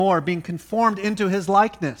more, being conformed into his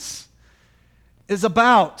likeness, is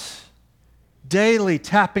about daily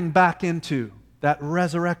tapping back into that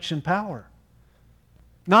resurrection power.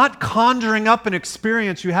 Not conjuring up an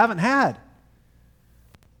experience you haven't had,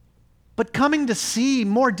 but coming to see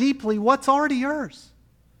more deeply what's already yours.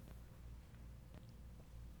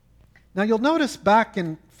 Now you'll notice back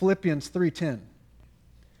in Philippians 3:10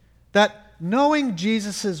 that knowing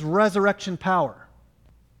Jesus' resurrection power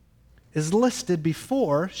is listed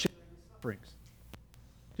before sharing sufferings.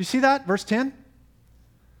 Do you see that? Verse 10?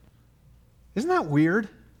 Isn't that weird?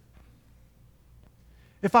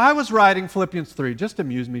 If I was writing Philippians 3, just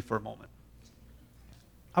amuse me for a moment,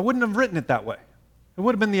 I wouldn't have written it that way. It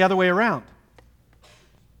would have been the other way around.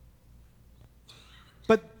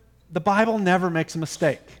 But the Bible never makes a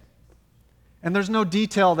mistake. And there's no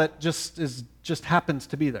detail that just happens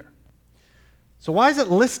to be there. So why is it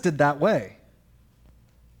listed that way?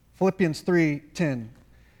 Philippians 3:10,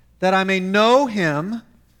 that I may know him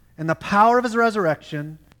and the power of his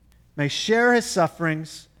resurrection, may share his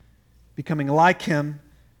sufferings, becoming like him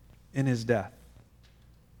in his death.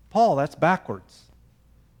 Paul, that's backwards.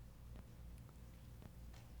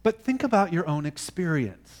 But think about your own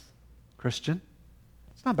experience, Christian.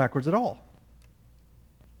 It's not backwards at all.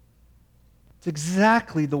 It's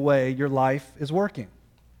exactly the way your life is working.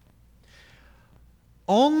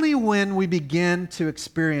 Only when we begin to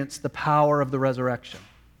experience the power of the resurrection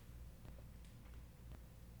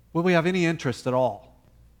will we have any interest at all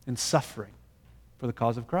in suffering for the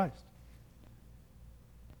cause of Christ.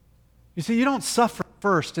 You see, you don't suffer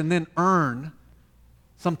first and then earn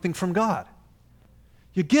something from God.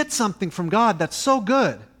 You get something from God that's so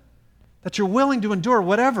good that you're willing to endure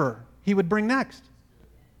whatever He would bring next.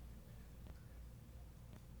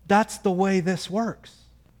 That's the way this works.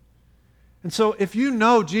 And so if you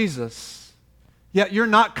know Jesus, yet you're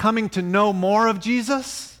not coming to know more of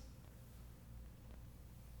Jesus,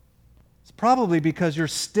 it's probably because you're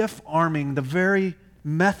stiff-arming the very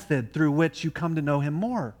method through which you come to know Him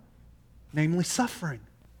more, namely suffering.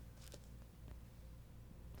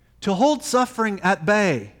 To hold suffering at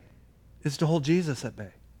bay is to hold Jesus at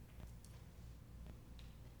bay.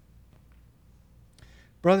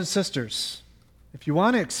 Brothers and sisters, if you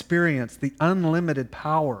want to experience the unlimited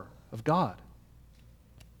power of God,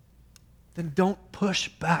 then don't push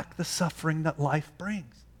back the suffering that life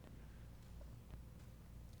brings.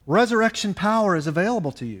 Resurrection power is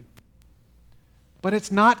available to you, but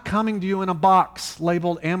it's not coming to you in a box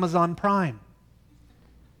labeled Amazon Prime.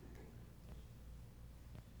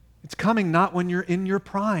 It's coming not when you're in your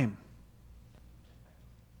prime,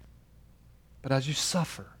 but as you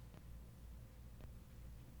suffer.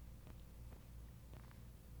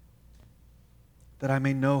 That I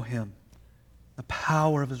may know Him, the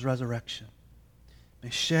power of His resurrection,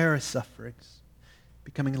 may share His sufferings,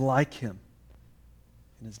 becoming like Him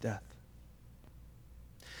in His death.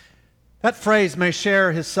 That phrase, may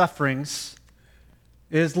share His sufferings,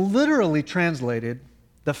 is literally translated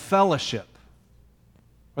the fellowship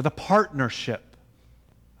or the partnership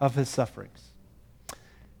of His sufferings.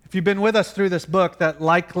 If you've been with us through this book, that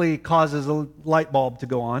likely causes a light bulb to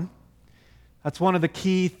go on. That's one of the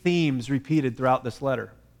key themes repeated throughout this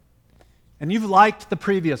letter. And you've liked the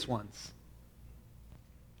previous ones.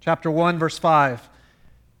 Chapter 1, verse 5,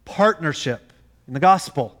 partnership in the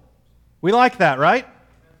gospel. We like that, right?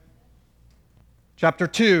 Chapter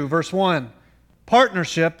 2, verse 1,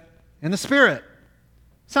 partnership in the Spirit.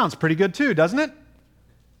 Sounds pretty good too, doesn't it?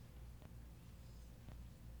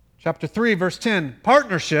 Chapter 3, verse 10,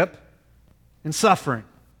 partnership in suffering.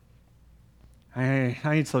 I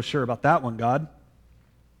ain't so sure about that one, God.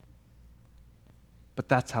 But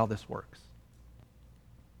that's how this works.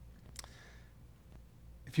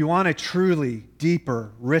 If you want a truly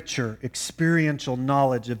deeper, richer, experiential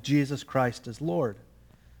knowledge of Jesus Christ as Lord,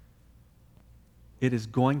 it is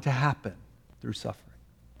going to happen through suffering.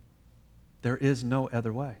 There is no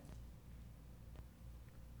other way.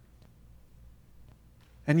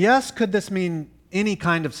 And yes, could this mean any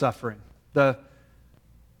kind of suffering? The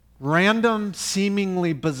random,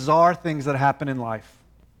 seemingly bizarre things that happen in life.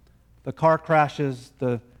 The car crashes,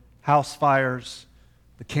 the house fires,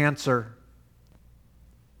 the cancer.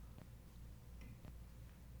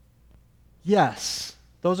 Yes,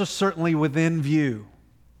 those are certainly within view.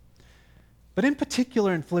 But in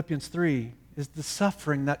particular in Philippians 3 is the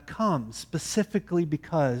suffering that comes specifically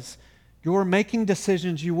because you're making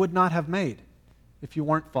decisions you would not have made if you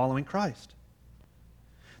weren't following Christ.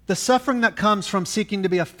 The suffering that comes from seeking to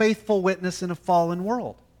be a faithful witness in a fallen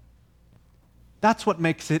world. That's what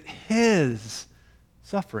makes it His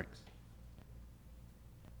sufferings.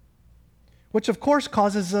 Which of course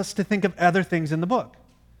causes us to think of other things in the book.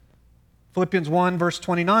 Philippians 1, verse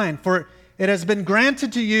 29, "For it has been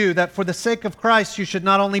granted to you that for the sake of Christ you should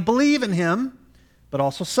not only believe in him, but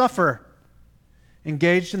also suffer,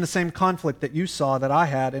 engaged in the same conflict that you saw that I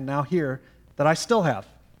had and now hear that I still have."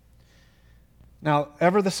 Now,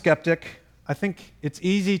 ever the skeptic, I think it's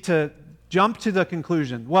easy to jump to the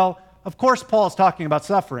conclusion, well, of course Paul's talking about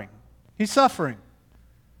suffering. He's suffering.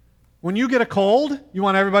 When you get a cold, you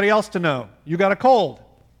want everybody else to know you got a cold,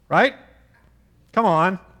 right? Come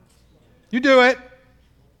on. You do it.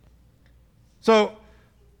 So,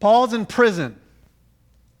 Paul's in prison,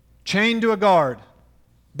 chained to a guard,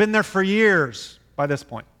 been there for years by this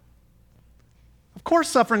point. Of course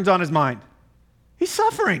suffering's on his mind. He's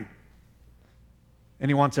suffering. And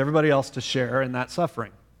he wants everybody else to share in that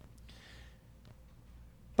suffering.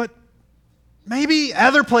 But maybe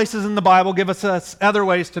other places in the Bible give us other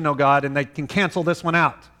ways to know God, and they can cancel this one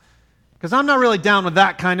out. Because I'm not really down with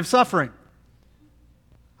that kind of suffering.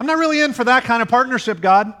 I'm not really in for that kind of partnership,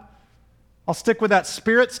 God. I'll stick with that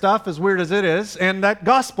spirit stuff, as weird as it is, and that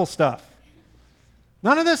gospel stuff.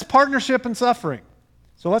 None of this partnership and suffering.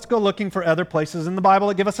 So let's go looking for other places in the Bible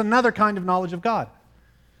that give us another kind of knowledge of God.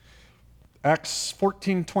 Acts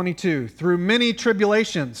 14:22, "Through many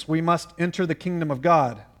tribulations we must enter the kingdom of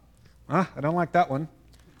God." I don't like that one.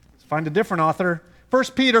 Let's find a different author.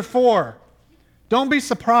 1 Peter 4, "Don't be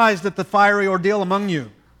surprised at the fiery ordeal among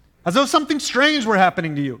you, as though something strange were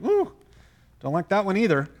happening to you." Ooh, don't like that one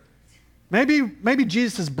either. Maybe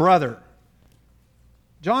Jesus' brother.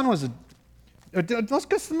 John was let's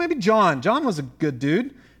guess maybe John. John was a good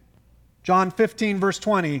dude. John 15, verse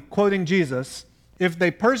 20, quoting Jesus, "If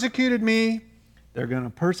they persecuted me, they're going to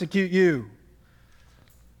persecute you."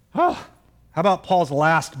 Oh, how about Paul's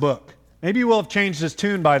last book? Maybe he will have changed his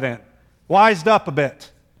tune by then. Wised up a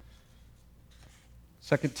bit.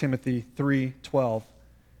 2 Timothy 3:12.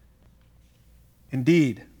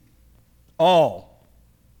 "Indeed, all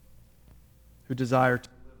who desire to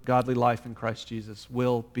live a godly life in Christ Jesus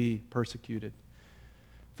will be persecuted."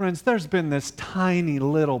 Friends, there's been this tiny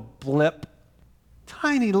little blip,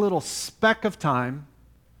 tiny little speck of time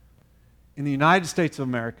in the United States of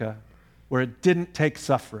America where it didn't take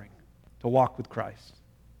suffering to walk with Christ.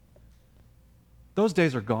 Those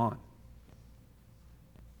days are gone.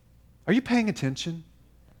 Are you paying attention?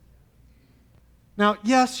 Now,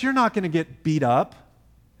 yes, you're not going to get beat up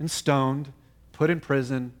and stoned, put in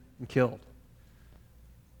prison, and killed.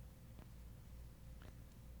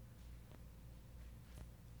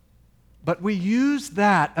 But we use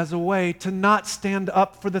that as a way to not stand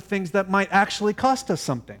up for the things that might actually cost us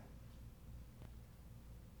something.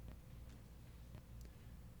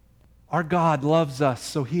 Our God loves us,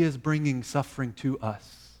 so He is bringing suffering to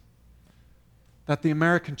us. That the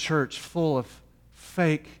American church, full of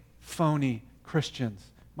fake, phony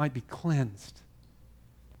Christians, might be cleansed.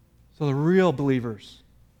 So the real believers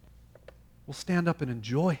will stand up and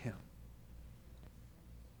enjoy Him.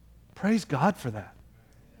 Praise God for that.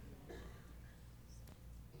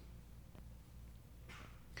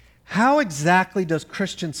 How exactly does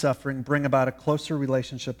Christian suffering bring about a closer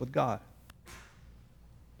relationship with God?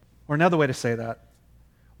 Or another way to say that,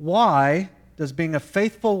 why does being a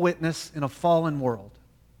faithful witness in a fallen world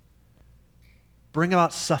bring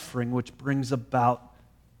about suffering, which brings about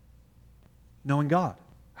knowing God?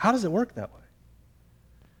 How does it work that way?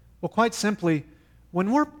 Well, quite simply,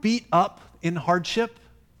 when we're beat up in hardship,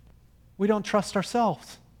 we don't trust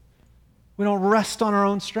ourselves. We don't rest on our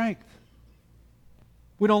own strength.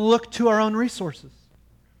 We don't look to our own resources.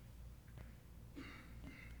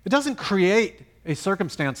 It doesn't create a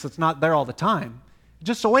circumstance that's not there all the time. It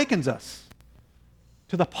just awakens us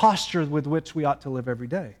to the posture with which we ought to live every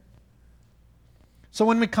day. So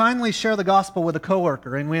when we kindly share the gospel with a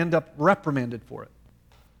coworker and we end up reprimanded for it,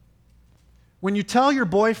 when you tell your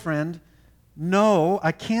boyfriend, "No,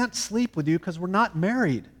 I can't sleep with you because we're not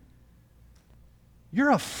married,"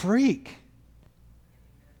 you're a freak.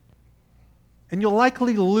 And you'll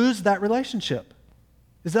likely lose that relationship.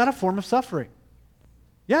 Is that a form of suffering?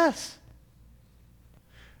 Yes.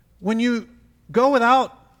 When you go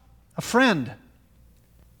without a friend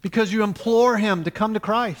because you implore him to come to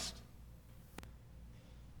Christ,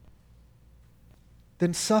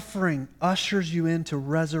 then suffering ushers you into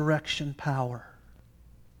resurrection power.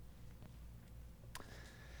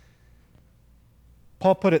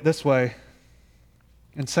 Paul put it this way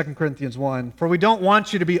in 2 Corinthians 1, "For we don't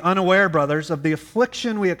want you to be unaware, brothers, of the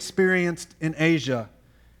affliction we experienced in Asia.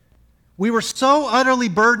 We were so utterly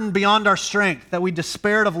burdened beyond our strength that we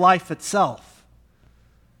despaired of life itself."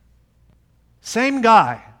 Same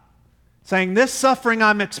guy saying, "This suffering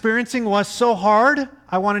I'm experiencing was so hard,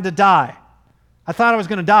 I wanted to die. I thought I was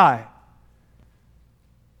going to die."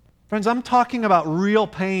 Friends, I'm talking about real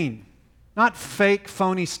pain, not fake,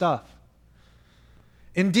 phony stuff.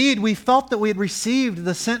 Indeed, we felt that we had received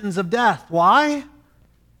the sentence of death. Why?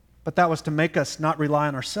 But that was to make us not rely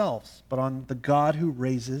on ourselves, but on the God who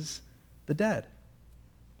raises the dead.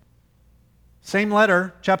 Same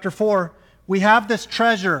letter, chapter 4. We have this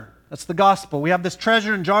treasure. That's the gospel. We have this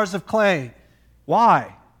treasure in jars of clay.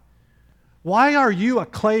 Why? Why are you a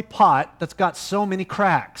clay pot that's got so many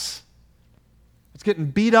cracks? It's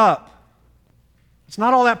getting beat up. It's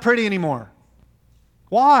not all that pretty anymore.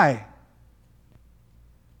 Why?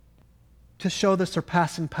 To show the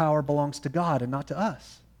surpassing power belongs to God and not to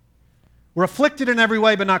us. We're afflicted in every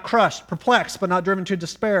way, but not crushed, perplexed, but not driven to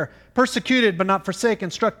despair, persecuted, but not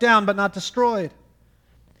forsaken, struck down, but not destroyed.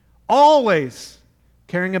 Always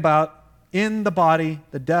caring about in the body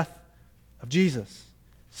the death of Jesus.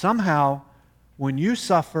 Somehow, when you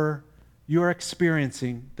suffer, you are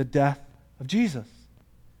experiencing the death of Jesus,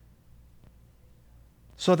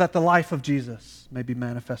 so that the life of Jesus may be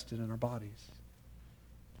manifested in our bodies.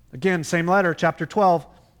 Again, same letter, chapter 12.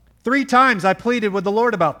 3 times I pleaded with the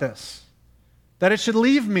Lord about this, that it should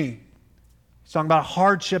leave me. He's talking about a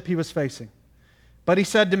hardship he was facing. But he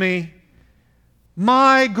said to me,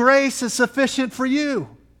 my grace is sufficient for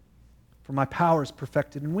you, for my power is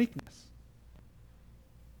perfected in weakness.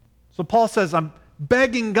 So Paul says, I'm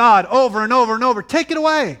begging God over and over and over, take it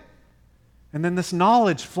away. And then this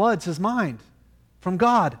knowledge floods his mind from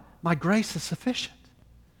God. My grace is sufficient.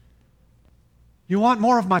 You want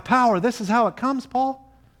more of my power? This is how it comes,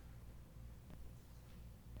 Paul.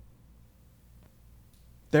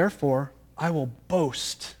 Therefore, I will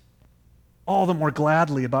boast all the more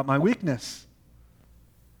gladly about my weakness.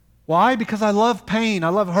 Why? Because I love pain. I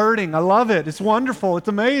love hurting. I love it. It's wonderful. It's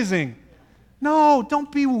amazing. No,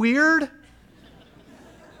 don't be weird.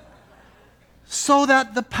 So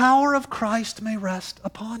that the power of Christ may rest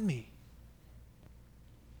upon me.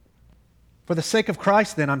 For the sake of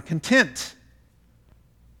Christ, then, I'm content.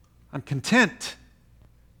 I'm content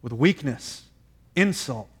with weakness,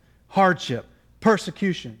 insult, hardship,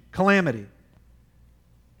 persecution, calamity.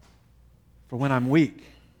 For when I'm weak,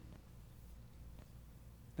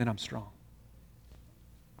 then I'm strong.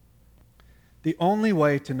 The only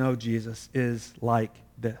way to know Jesus is like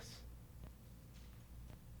this.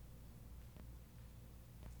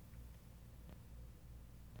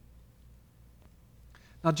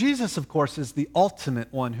 Now, Jesus, of course, is the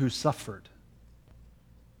ultimate one who suffered.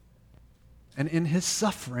 And in his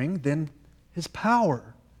suffering, then his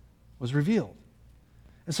power was revealed.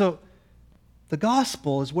 And so, the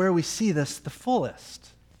gospel is where we see this the fullest.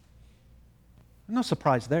 No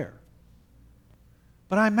surprise there.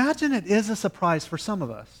 But I imagine it is a surprise for some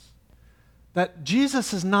of us that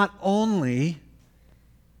Jesus is not only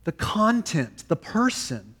the content, the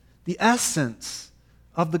person, the essence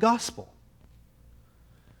of the gospel,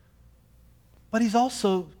 but he's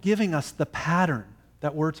also giving us the pattern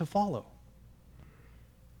that we're to follow.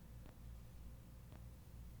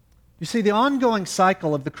 You see, the ongoing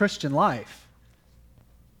cycle of the Christian life,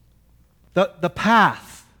 the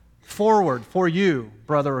path forward for you,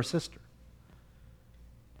 brother or sister,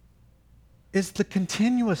 is the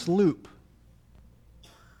continuous loop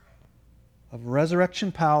of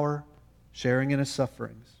resurrection power, sharing in his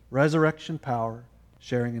sufferings. Resurrection power,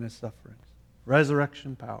 sharing in his sufferings.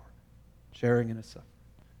 Resurrection power, sharing in his sufferings.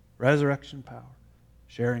 Resurrection power,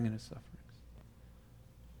 sharing in his sufferings.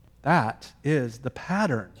 That is the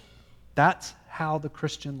pattern. That's how the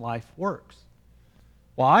Christian life works.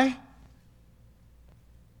 Why?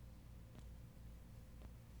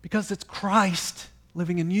 Because it's Christ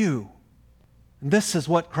living in you. And this is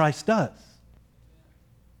what Christ does.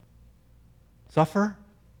 Suffer,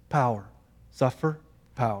 power. Suffer,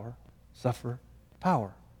 power. Suffer,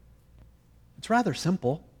 power. It's rather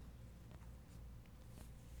simple.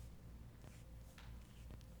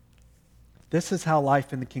 This is how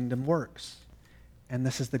life in the kingdom works. And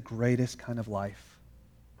this is the greatest kind of life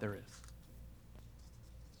there is.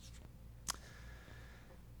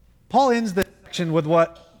 Paul ends this section with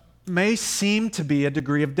what may seem to be a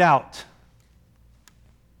degree of doubt.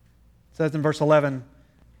 It says in verse 11,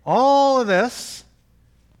 all of this,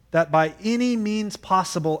 that by any means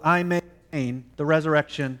possible I may attain the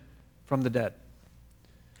resurrection from the dead.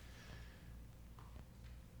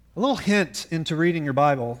 A little hint into reading your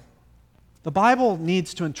Bible. The Bible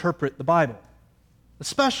needs to interpret the Bible,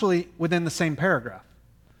 especially within the same paragraph.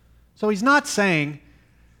 So he's not saying,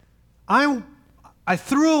 I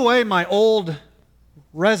threw away my old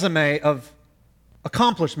resume of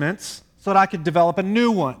accomplishments so that I could develop a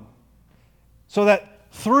new one, so that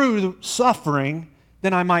through suffering,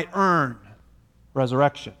 then I might earn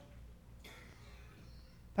resurrection.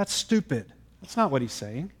 That's stupid. That's not what he's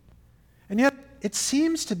saying. And yet, it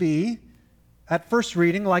seems to be, at first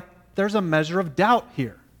reading, like there's a measure of doubt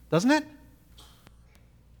here, doesn't it?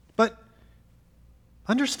 But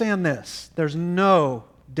understand this. There's no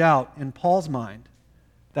doubt in Paul's mind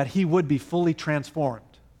that he would be fully transformed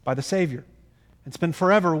by the Savior and spend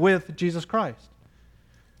forever with Jesus Christ.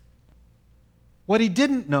 What he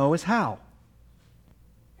didn't know is how.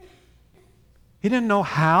 He didn't know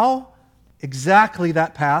how exactly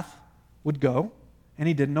that path would go, and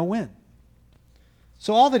he didn't know when.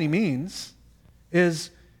 So all that he means is,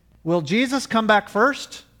 will Jesus come back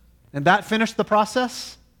first and that finish the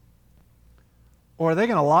process? Or are they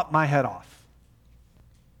going to lop my head off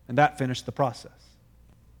and that finish the process?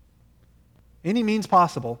 Any means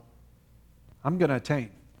possible, I'm going to attain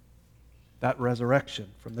that resurrection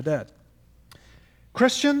from the dead.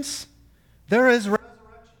 Christians, there is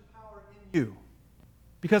resurrection power in you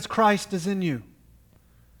because Christ is in you.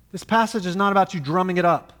 This passage is not about you drumming it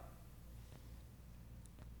up,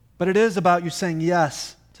 but it is about you saying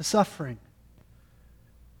yes to suffering.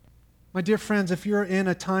 My dear friends, if you're in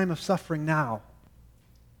a time of suffering now,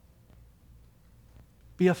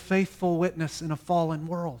 be a faithful witness in a fallen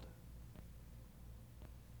world.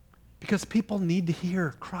 Because people need to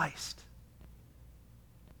hear Christ.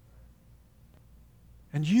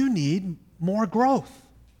 And you need more growth.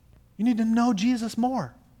 You need to know Jesus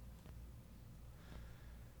more.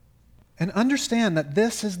 And understand that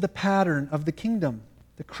this is the pattern of the kingdom.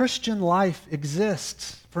 The Christian life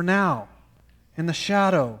exists for now in the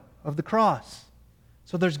shadow of the cross.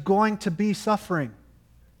 So there's going to be suffering.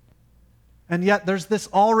 And yet there's this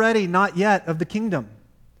already not yet of the kingdom.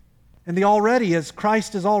 And the already is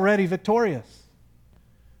Christ is already victorious.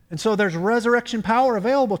 And so there's resurrection power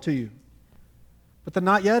available to you. But the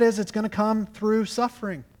not yet is it's going to come through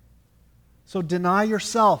suffering. So deny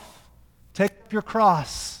yourself. Take up your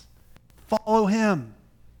cross. Follow Him.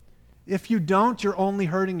 If you don't, you're only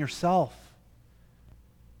hurting yourself.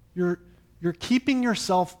 You're keeping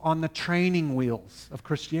yourself on the training wheels of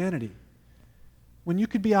Christianity when you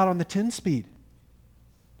could be out on the 10-speed.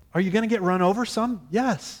 Are you going to get run over some?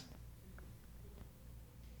 Yes.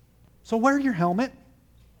 So wear your helmet.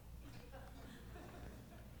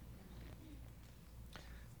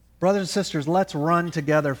 Brothers and sisters, let's run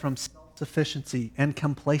together from self-sufficiency and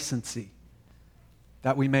complacency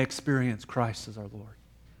that we may experience Christ as our Lord.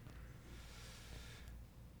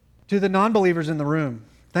 To the non-believers in the room,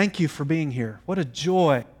 thank you for being here. What a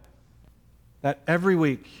joy that every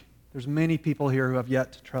week there's many people here who have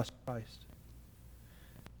yet to trust Christ.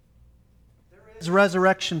 There is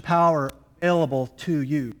resurrection power available to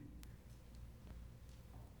you.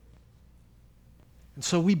 And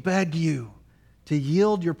so we beg you to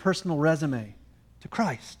yield your personal resume to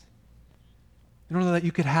Christ in order that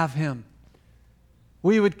you could have Him.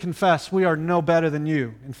 We would confess we are no better than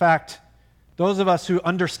you. In fact, those of us who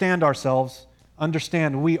understand ourselves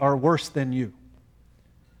understand we are worse than you.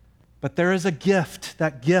 But there is a gift.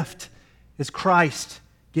 That gift is Christ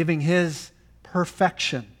giving His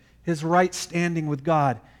perfection, His right standing with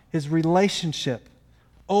God, His relationship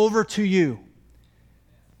over to you.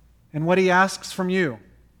 And what He asks from you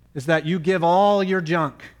is that you give all your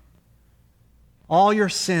junk, all your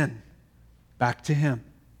sin, back to Him.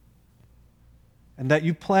 And that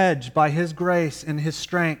you pledge by His grace and His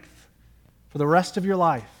strength for the rest of your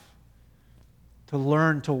life to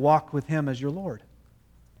learn to walk with Him as your Lord.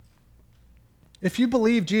 If you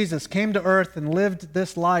believe Jesus came to earth and lived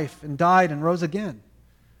this life and died and rose again,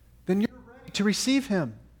 then you're ready to receive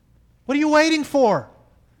Him. What are you waiting for?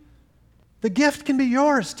 The gift can be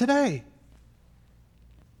yours today.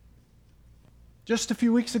 Just a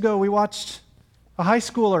few weeks ago, we watched a high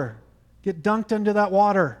schooler get dunked into that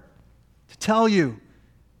water to tell you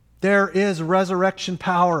there is resurrection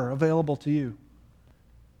power available to you.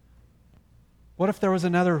 What if there was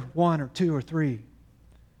another 1 or 2 or 3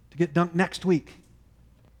 to get dunked next week?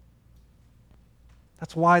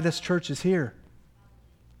 That's why this church is here.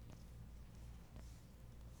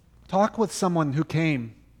 Talk with someone who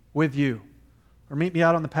came with you, or meet me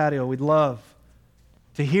out on the patio. We'd love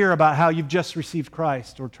to hear about how you've just received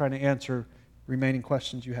Christ or trying to answer remaining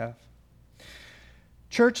questions you have.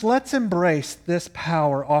 Church, let's embrace this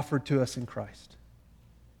power offered to us in Christ.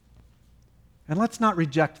 And let's not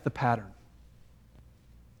reject the pattern.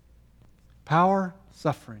 Power,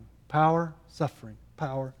 suffering, power, suffering,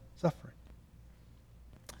 power, suffering.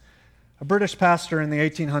 A British pastor in the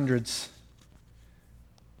 1800s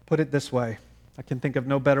put it this way. I can think of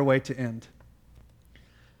no better way to end.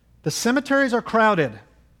 The cemeteries are crowded.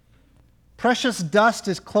 Precious dust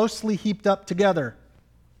is closely heaped up together.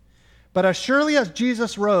 But as surely as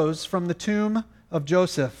Jesus rose from the tomb of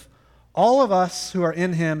Joseph, all of us who are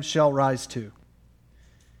in him shall rise too.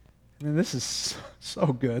 I mean, this is so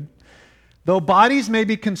good. Though bodies may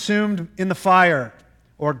be consumed in the fire,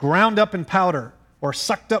 or ground up in powder, or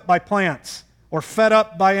sucked up by plants, or fed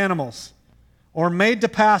up by animals, or made to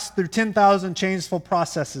pass through 10,000 changeful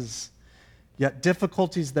processes, yet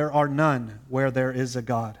difficulties there are none where there is a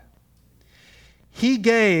God. He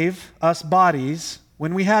gave us bodies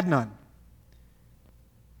when we had none.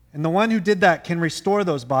 And the one who did that can restore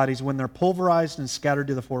those bodies when they're pulverized and scattered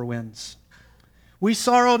to the four winds. We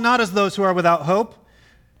sorrow not as those who are without hope.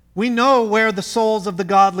 We know where the souls of the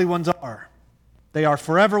godly ones are. They are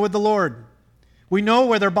forever with the Lord. We know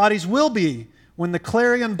where their bodies will be when the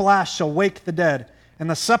clarion blast shall wake the dead, and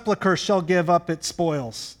the sepulchre shall give up its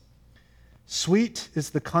spoils. Sweet is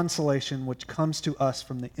the consolation which comes to us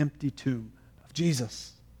from the empty tomb of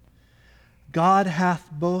Jesus. God hath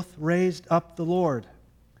both raised up the Lord,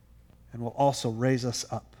 and will also raise us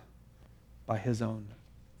up by his own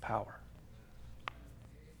power.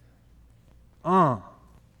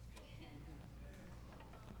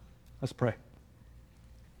 Let's pray.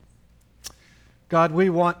 God, we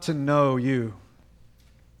want to know you.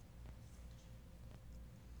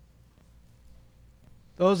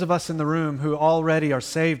 Those of us in the room who already are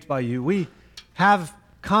saved by you, we have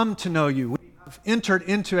come to know you. We have entered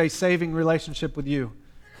into a saving relationship with you.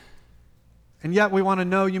 And yet we want to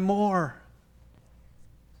know you more.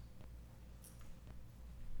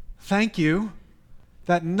 Thank you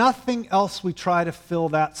that nothing else we try to fill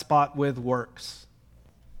that spot with works.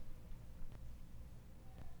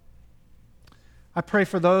 I pray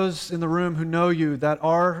for those in the room who know you that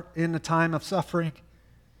are in a time of suffering.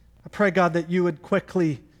 I pray, God, that you would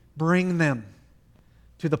quickly bring them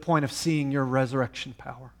to the point of seeing your resurrection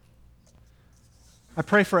power. I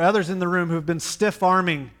pray for others in the room who have been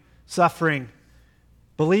stiff-arming suffering,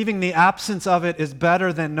 believing the absence of it is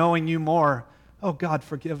better than knowing you more. Oh, God,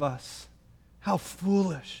 forgive us. How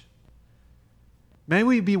foolish. May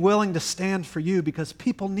we be willing to stand for you because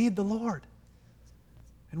people need the Lord.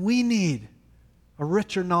 And we need a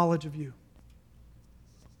richer knowledge of you.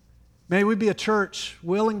 May we be a church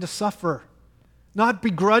willing to suffer, not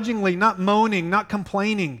begrudgingly, not moaning, not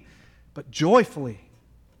complaining, but joyfully,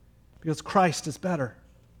 because Christ is better.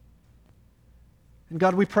 And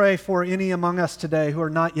God, we pray for any among us today who are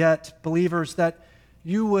not yet believers that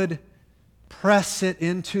you would press it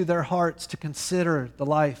into their hearts to consider the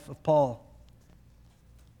life of Paul,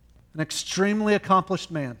 an extremely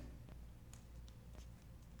accomplished man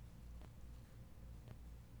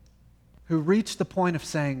who reached the point of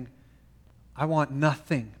saying, I want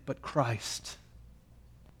nothing but Christ.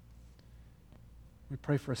 We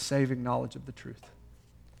pray for a saving knowledge of the truth.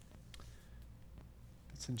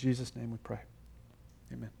 It's in Jesus' name we pray.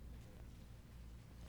 Amen.